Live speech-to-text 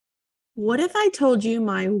What if I told you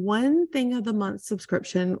my one thing of the month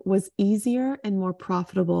subscription was easier and more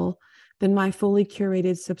profitable than my fully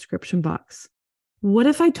curated subscription box? What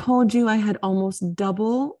if I told you I had almost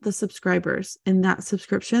double the subscribers in that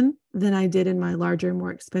subscription than I did in my larger,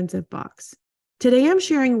 more expensive box? Today, I'm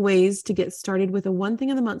sharing ways to get started with a one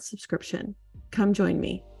thing of the month subscription. Come join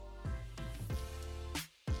me.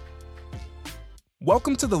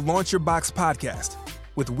 Welcome to the Launch Your Box podcast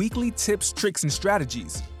with weekly tips, tricks, and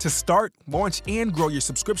strategies to start, launch, and grow your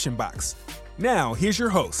subscription box. Now, here's your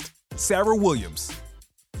host, Sarah Williams.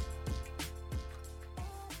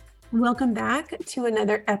 Welcome back to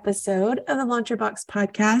another episode of the Launch Your Box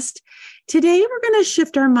podcast. Today, we're going to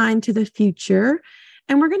shift our mind to the future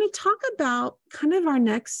and we're going to talk about kind of our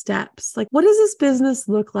next steps. Like, what does this business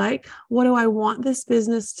look like? What do I want this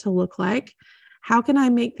business to look like? How can I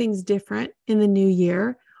make things different in the new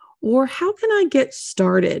year? Or how can I get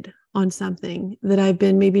started on something that I've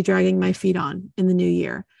been maybe dragging my feet on in the new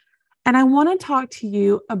year? And I want to talk to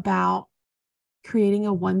you about creating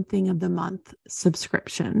a one thing of the month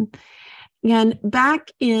subscription. And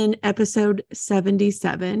back in episode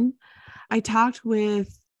 77, I talked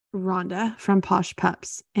with Rhonda from Posh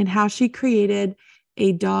Pups and how she created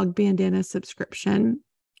a dog bandana subscription.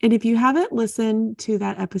 And if you haven't listened to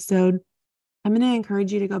that episode, I'm going to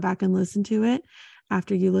encourage you to go back and listen to it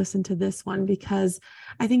after you listen to this one, because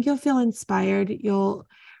I think you'll feel inspired. You'll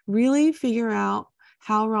really figure out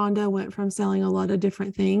how Rhonda went from selling a lot of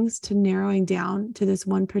different things to narrowing down to this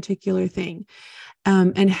one particular thing,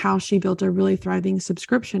 and how she built a really thriving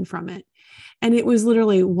subscription from it. And it was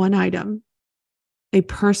literally one item, a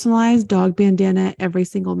personalized dog bandana every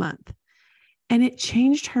single month. And it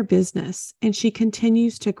changed her business and she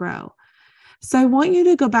continues to grow. So I want you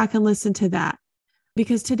to go back and listen to that,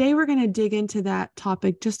 because today we're going to dig into that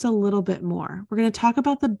topic just a little bit more. We're going to talk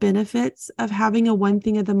about the benefits of having a one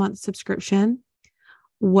thing of the month subscription,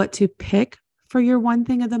 what to pick for your one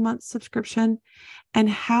thing of the month subscription, and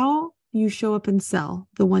how you show up and sell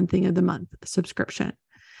the one thing of the month subscription.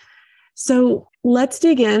 So let's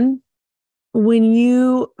dig in. When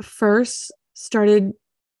you first started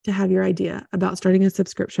to have your idea about starting a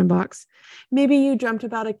subscription box, maybe you dreamt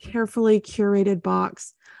about a carefully curated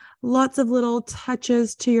box, lots of little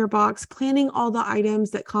touches to your box, planning all the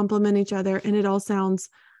items that complement each other, and it all sounds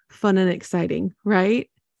fun and exciting,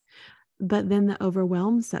 right? But then the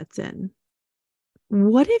overwhelm sets in.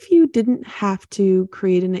 What if you didn't have to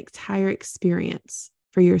create an entire experience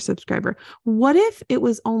for your subscriber? What if it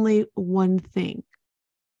was only one thing?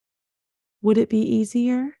 Would it be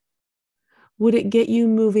easier? Would it get you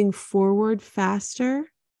moving forward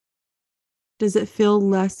faster? Does it feel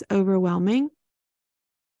less overwhelming?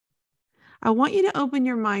 I want you to open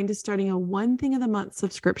your mind to starting a one thing of the month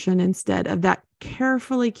subscription instead of that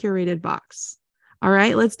carefully curated box. All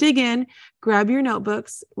right, let's dig in. Grab your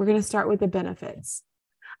notebooks. We're going to start with the benefits.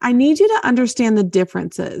 I need you to understand the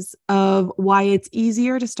differences of why it's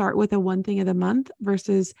easier to start with a one thing of the month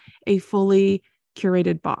versus a fully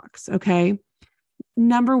curated box. Okay.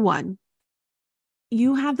 Number one,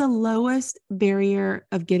 you have the lowest barrier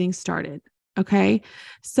of getting started. Okay.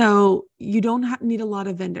 So you don't need a lot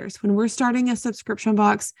of vendors. When we're starting a subscription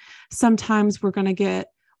box, sometimes we're going to get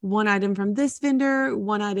one item from this vendor,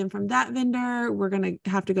 one item from that vendor. We're going to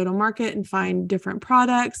have to go to market and find different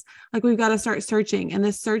products. Like, we've got to start searching, and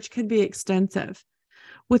this search could be extensive.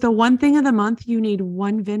 With a one thing of the month, you need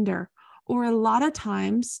one vendor, or a lot of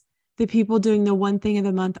times the people doing the one thing of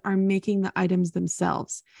the month are making the items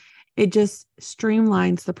themselves. It just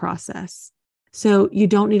streamlines the process. So you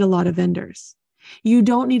don't need a lot of vendors. You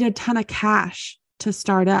don't need a ton of cash to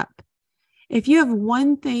start up. If you have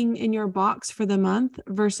one thing in your box for the month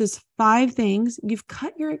versus 5 things, you've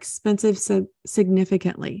cut your expenses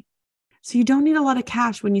significantly. So you don't need a lot of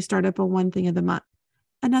cash when you start up a one thing of the month.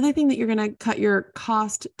 Another thing that you're going to cut your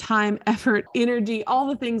cost, time, effort, energy, all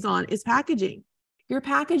the things on is packaging. Your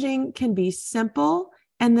packaging can be simple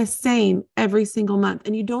and the same every single month.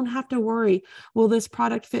 And you don't have to worry, will this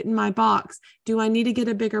product fit in my box? Do I need to get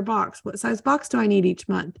a bigger box? What size box do I need each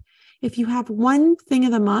month? If you have one thing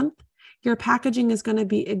of the month, your packaging is going to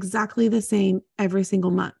be exactly the same every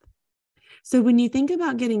single month. So when you think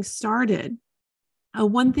about getting started, a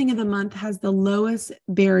one thing of the month has the lowest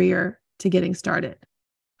barrier to getting started.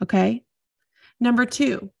 Okay. Number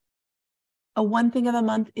 2, a one thing of the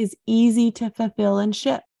month is easy to fulfill and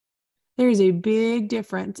ship. There is a big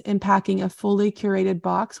difference in packing a fully curated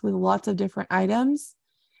box with lots of different items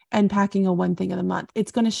and packing a one thing of the month.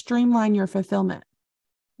 It's going to streamline your fulfillment.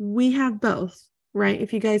 We have both. right?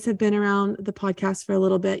 If you guys have been around the podcast for a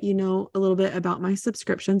little bit, you know a little bit about my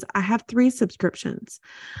subscriptions. I have 3 subscriptions.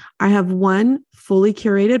 I have one fully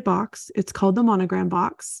curated box. It's called the Monogram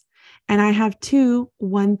box. And I have 2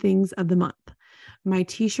 One Things of the Month, my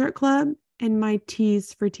T-shirt club and my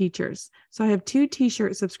Tees for Teachers. So I have 2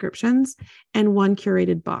 T-shirt subscriptions and 1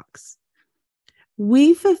 curated box.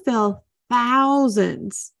 We fulfill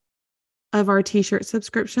thousands of our T-shirt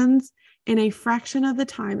subscriptions in a fraction of the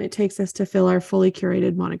time it takes us to fill our fully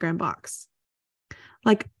curated Monogram box.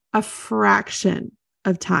 Like a fraction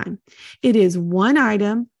of time. It is 1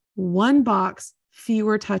 item, 1 box,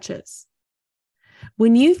 fewer touches.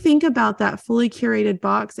 When you think about that fully curated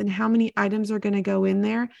box and how many items are going to go in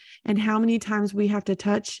there and how many times we have to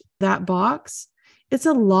touch that box, it's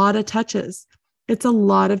a lot of touches. It's a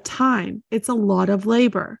lot of time. It's a lot of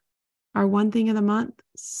labor. Our One Thing of the Month,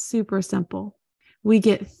 super simple. We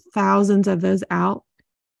get thousands of those out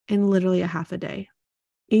in literally a half a day.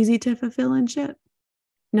 Easy to fulfill and ship.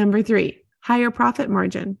 Number 3, higher profit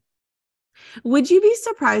margin. Would you be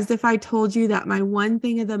surprised if I told you that my One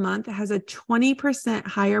Thing of the Month has a 20%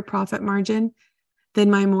 higher profit margin than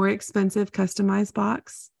my more expensive customized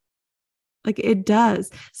box? Like it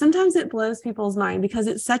does. Sometimes it blows people's mind because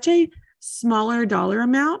it's such a smaller dollar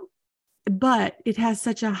amount, but it has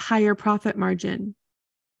such a higher profit margin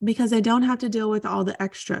because I don't have to deal with all the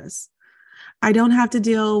extras. I don't have to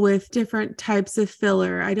deal with different types of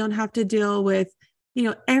filler. I don't have to deal with,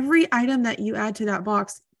 every item that you add to that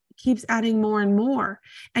box keeps adding more and more,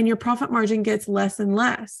 and your profit margin gets less and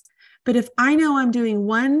less. But if I know I'm doing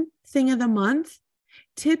One Thing of the Month,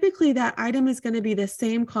 typically that item is going to be the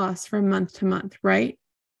same cost from month to month, right?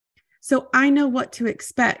 So I know what to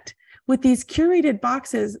expect. With these curated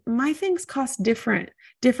boxes, my things cost different.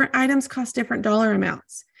 Different items cost different dollar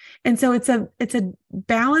amounts. And so it's a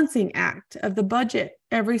balancing act of the budget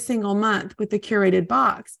every single month with the curated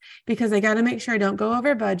box, because I got to make sure I don't go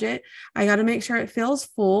over budget. I got to make sure it feels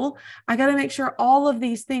full. I got to make sure all of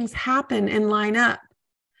these things happen and line up.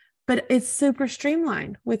 But it's super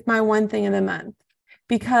streamlined with my One Thing of the Month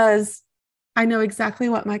because I know exactly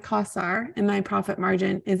what my costs are and my profit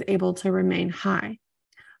margin is able to remain high.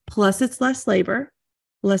 Plus it's less labor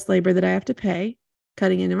that I have to pay,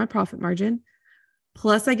 cutting into my profit margin.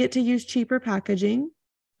 Plus I get to use cheaper packaging.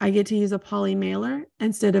 I get to use a poly mailer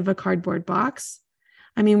instead of a cardboard box.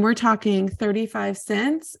 I mean, we're talking 35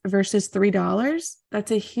 cents versus $3.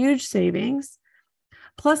 That's a huge savings.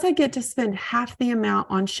 Plus I get to spend half the amount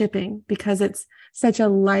on shipping because it's such a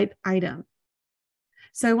light item.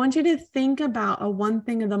 So I want you to think about a One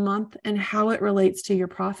Thing of the Month and how it relates to your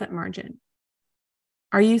profit margin.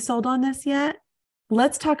 Are you sold on this yet?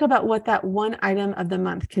 Let's talk about what that one item of the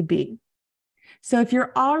month could be. So if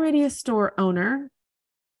you're already a store owner,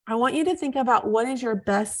 I want you to think about what is your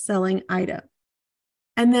best-selling item.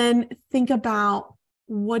 And then think about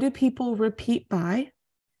what do people repeat buy.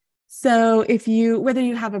 So whether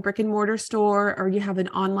you have a brick and mortar store or you have an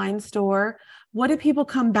online store, what do people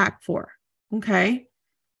come back for? Okay.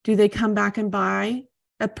 Do they come back and buy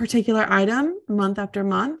a particular item month after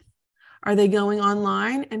month? Are they going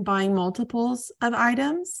online and buying multiples of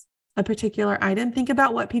items, a particular item? Think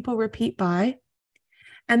about what people repeat buy.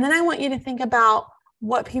 And then I want you to think about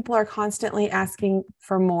what people are constantly asking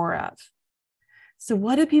for more of. So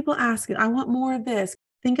what do people ask? I want more of this.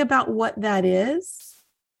 Think about what that is.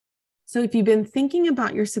 So if you've been thinking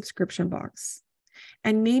about your subscription box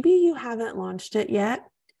and maybe you haven't launched it yet,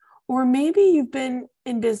 or maybe you've been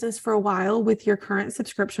in business for a while with your current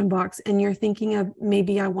subscription box and you're thinking of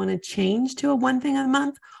maybe I want to change to a One Thing of the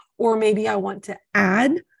Month, or maybe I want to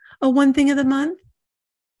add a One Thing of the Month,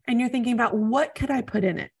 and you're thinking about what could I put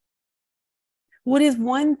in it? What is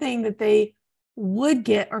one thing that they would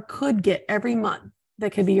get or could get every month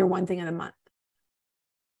that could be your One Thing of the Month?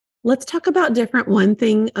 Let's talk about different One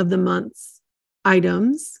Thing of the Month's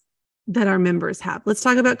items that our members have. Let's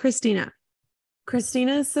talk about Christina.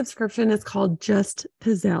 Christina's subscription is called Just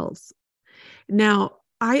Pizzelles. Now,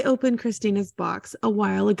 I opened Christina's box a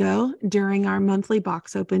while ago during our monthly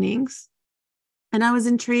box openings, and I was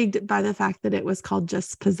intrigued by the fact that it was called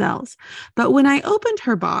Just Pizzelles. But when I opened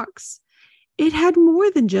her box, it had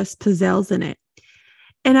more than just pizzelles in it.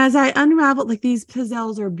 And as I unraveled, these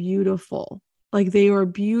pizzelles are beautiful. They were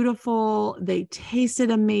beautiful. They tasted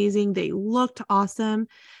amazing. They looked awesome.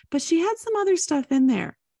 But she had some other stuff in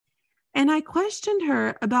there. And I questioned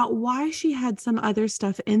her about why she had some other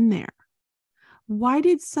stuff in there. Why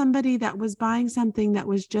did somebody that was buying something that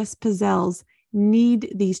was just pizzelles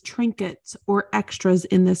need these trinkets or extras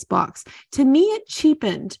in this box? To me, it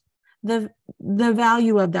cheapened the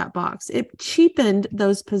value of that box. It cheapened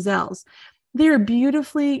those pizzelles. They're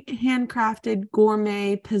beautifully handcrafted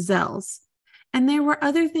gourmet pizzelles. And there were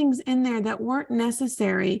other things in there that weren't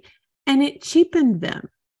necessary, and it cheapened them.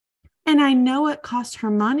 And I know it cost her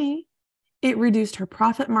money. It reduced her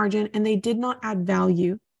profit margin, and they did not add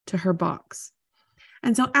value to her box.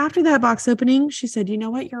 And so after that box opening, she said, you know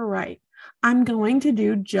what? You're right. I'm going to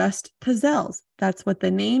do just pizzelles. That's what the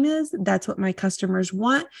name is. That's what my customers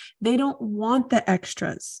want. They don't want the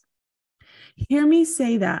extras. Hear me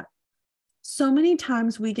say that. So many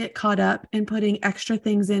times we get caught up in putting extra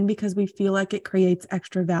things in because we feel like it creates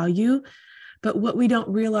extra value. But what we don't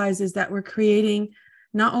realize is that we're creating,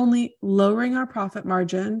 not only lowering our profit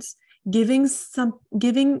margins, giving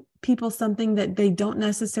people something that they don't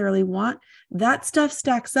necessarily want. That stuff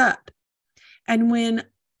stacks up. And when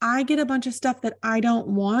I get a bunch of stuff that I don't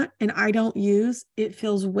want and I don't use, it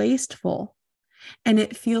feels wasteful. And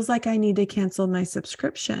it feels like I need to cancel my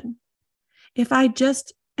subscription. If I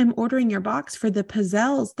just am ordering your box for the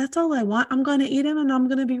pizzelles, that's all I want. I'm going to eat them and I'm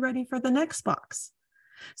going to be ready for the next box.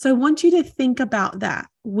 So I want you to think about that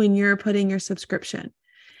when you're putting your subscription.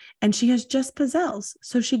 And she has just pizzelles.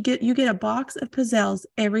 So you get a box of pizzelles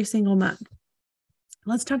every single month.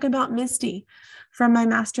 Let's talk about Misty from my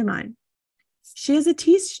mastermind. She has a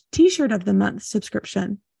t-shirt of the month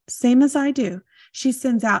subscription, same as I do. She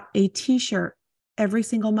sends out a t-shirt every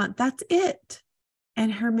single month. That's it.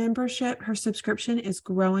 And her membership, her subscription is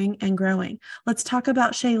growing and growing. Let's talk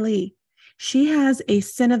about Shaylee. She has a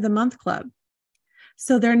Scent of the Month club.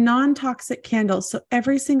 So they're non-toxic candles. So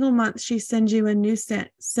every single month she sends you a new scent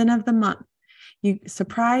of the month. You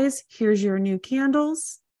surprise, here's your new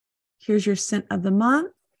candles. Here's your scent of the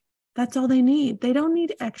month. That's all they need. They don't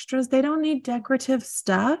need extras. They don't need decorative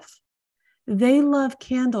stuff. They love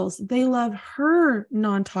candles. They love her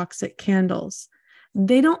non-toxic candles.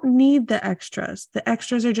 They don't need the extras. The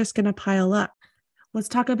extras are just going to pile up. Let's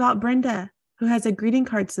talk about Brenda, who has a greeting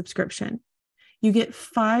card subscription. You get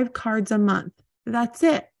 5 cards a month. That's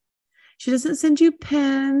it. She doesn't send you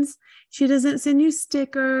pens. She doesn't send you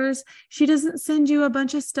stickers. She doesn't send you a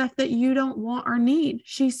bunch of stuff that you don't want or need.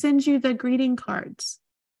 She sends you the greeting cards.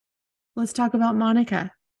 Let's talk about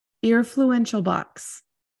Monica, Earfluential box.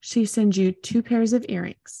 She sends you 2 pairs of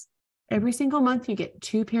earrings. Every single month you get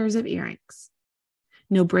 2 pairs of earrings.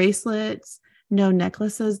 No bracelets, no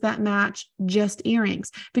necklaces that match, just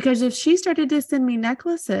earrings. Because if she started to send me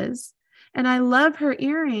necklaces and I love her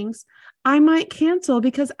earrings, I might cancel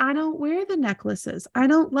because I don't wear the necklaces. I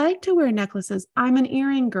don't like to wear necklaces. I'm an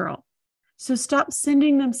earring girl. So stop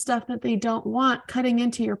sending them stuff that they don't want, cutting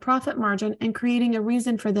into your profit margin and creating a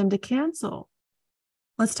reason for them to cancel.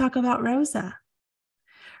 Let's talk about Rosa.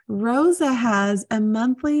 Rosa has a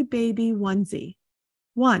monthly baby onesie,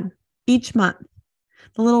 1 each month.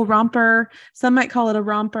 The little romper, some might call it a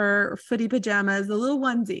romper or footy pajamas, the little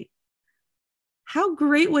onesie. How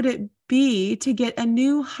great would it be to get a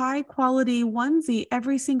new high quality onesie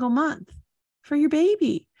every single month for your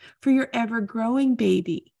baby, for your ever growing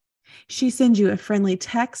baby? She sends you a friendly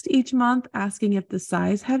text each month asking if the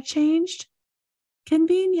size have changed.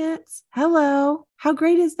 Convenience. Hello. How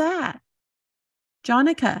great is that?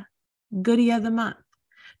 Jonica, goodie of the month.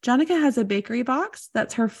 Jonica has a bakery box.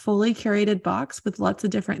 That's her fully curated box with lots of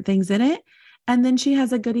different things in it. And then she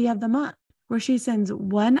has a goodie of the month where she sends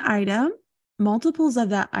 1 item, multiples of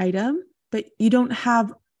that item, but you don't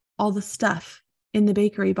have all the stuff in the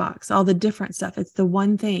bakery box, all the different stuff. It's the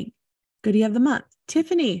one thing. Goodie of the month.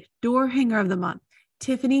 Tiffany, door hanger of the month.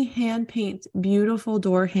 Tiffany hand paints beautiful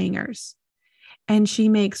door hangers. And she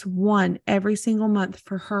makes 1 every single month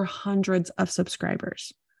for her hundreds of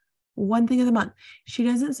subscribers. 1 thing of the month. She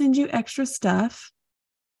doesn't send you extra stuff.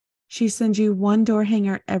 She sends you 1 door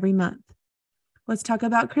hanger every month. Let's talk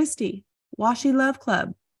about Christy, Washi Love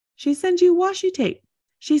Club. She sends you washi tape.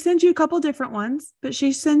 She sends you a couple different ones, but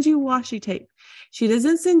she sends you washi tape. She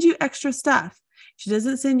doesn't send you extra stuff. She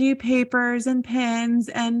doesn't send you papers and pens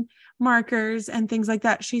and markers and things like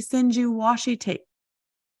that. She sends you washi tape.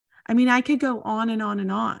 I mean, I could go on and on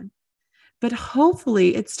and on, but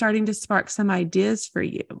hopefully it's starting to spark some ideas for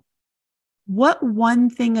you. What 1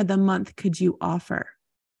 thing of the month could you offer?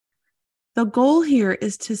 The goal here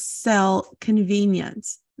is to sell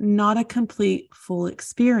convenience, not a complete full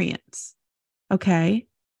experience. Okay.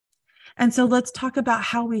 And so let's talk about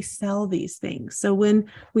how we sell these things. So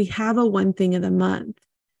when we have a 1 thing of the month,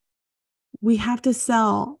 we have to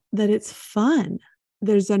sell that it's fun.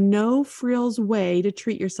 There's a no frills way to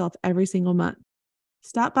treat yourself every single month.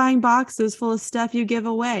 Stop buying boxes full of stuff you give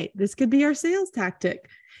away. This could be our sales tactic.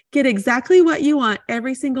 Get exactly what you want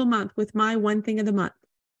every single month with my 1 thing of the month.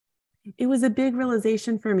 It was a big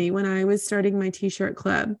realization for me when I was starting my t-shirt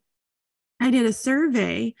club. I did a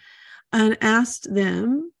survey and asked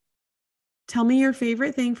them, tell me your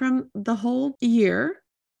favorite thing from the whole year.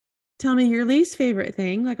 Tell me your least favorite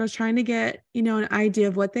thing. Like I was trying to get, an idea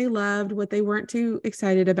of what they loved, what they weren't too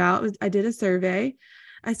excited about. I did a survey.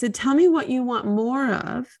 I said, tell me what you want more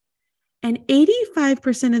of. And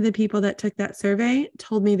 85% of the people that took that survey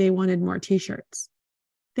told me they wanted more t-shirts.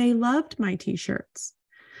 They loved my t-shirts,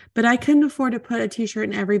 but I couldn't afford to put a t-shirt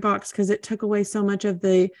in every box because it took away so much of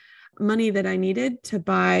the money that I needed to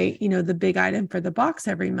buy, the big item for the box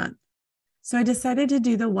every month. So I decided to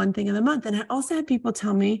do the one thing of the month. And I also had people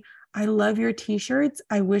tell me, I love your t-shirts.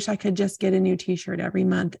 I wish I could just get a new t-shirt every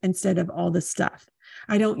month instead of all the stuff.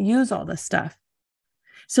 I don't use all the stuff.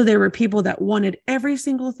 So there were people that wanted every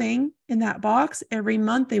single thing in that box every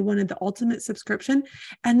month. They wanted the ultimate subscription.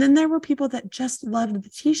 And then there were people that just loved the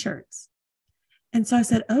t-shirts. And so I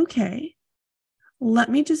said, okay, let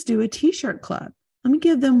me just do a t-shirt club. Let me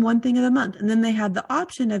give them one thing of the month. And then they had the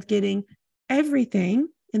option of getting everything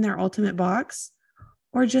in their ultimate box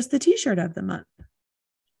or just the t-shirt of the month.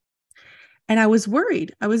 And I was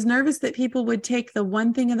worried. I was nervous that people would take the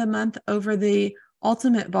one thing of the month over the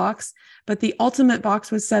ultimate box, but the ultimate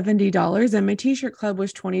box was $70 and my t-shirt club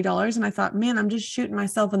was $20. And I thought, man, I'm just shooting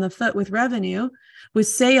myself in the foot with revenue, with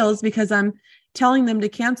sales, because I'm telling them to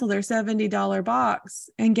cancel their $70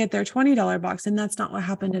 box and get their $20 box. And that's not what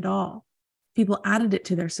happened at all. People added it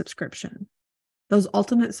to their subscription. Those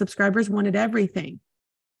ultimate subscribers wanted everything.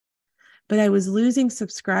 But I was losing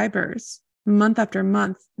subscribers month after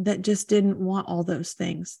month that just didn't want all those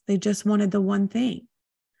things. They just wanted the one thing.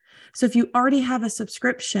 So if you already have a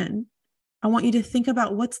subscription, I want you to think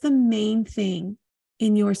about what's the main thing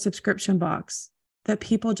in your subscription box that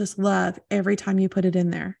people just love every time you put it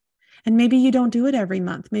in there. And maybe you don't do it every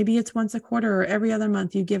month. Maybe it's once a quarter or every other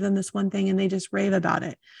month you give them this one thing and they just rave about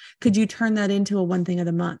it. Could you turn that into a one thing of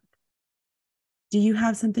the month? Do you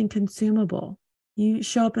have something consumable? You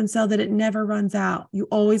show up and sell that it never runs out. You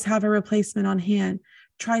always have a replacement on hand.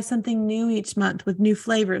 Try something new each month with new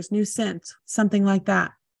flavors, new scents, something like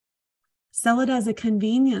that. Sell it as a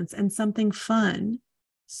convenience and something fun.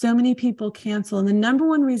 So many people cancel. And the number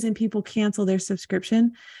one reason people cancel their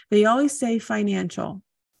subscription, they always say financial.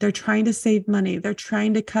 They're trying to save money. They're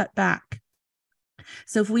trying to cut back.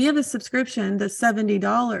 So if we have a subscription that's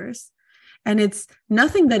 $70 and it's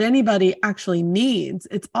nothing that anybody actually needs,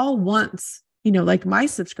 it's all wants, like my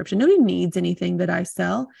subscription. Nobody needs anything that I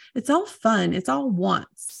sell. It's all fun. It's all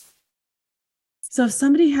wants. So if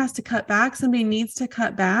somebody has to cut back, somebody needs to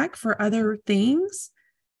cut back for other things,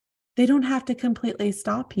 they don't have to completely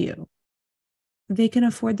stop you. They can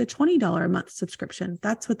afford the $20 a month subscription.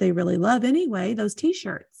 That's what they really love anyway, those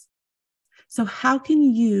t-shirts. So how can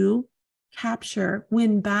you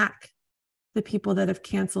win back the people that have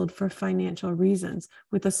canceled for financial reasons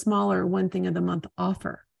with a smaller one thing of the month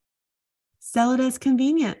offer? Sell it as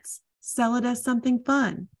convenience. Sell it as something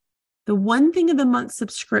fun. The one thing of the month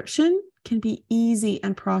subscription can be easy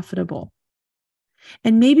and profitable.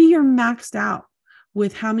 And maybe you're maxed out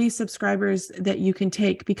with how many subscribers that you can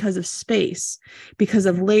take because of space, because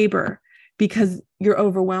of labor, because you're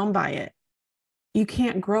overwhelmed by it. You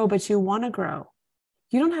can't grow, but you want to grow.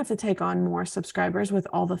 You don't have to take on more subscribers with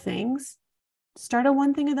all the things. Start a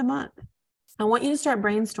one thing of the month. I want you to start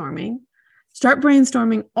brainstorming. Start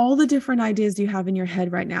brainstorming all the different ideas you have in your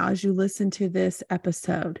head right now as you listen to this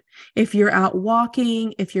episode. If you're out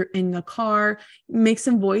walking, if you're in the car, make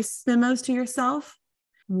some voice memos to yourself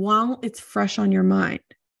while it's fresh on your mind.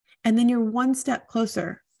 And then you're one step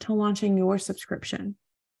closer to launching your subscription,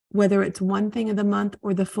 whether it's one thing of the month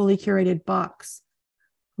or the fully curated box.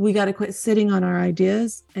 We got to quit sitting on our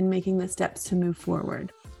ideas and making the steps to move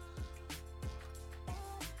forward.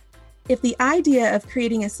 If the idea of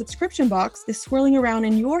creating a subscription box is swirling around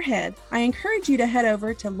in your head, I encourage you to head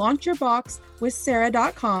over to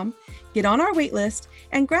launchyourboxwithsarah.com, get on our waitlist,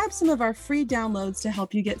 and grab some of our free downloads to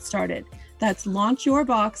help you get started. That's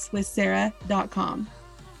launchyourboxwithsarah.com.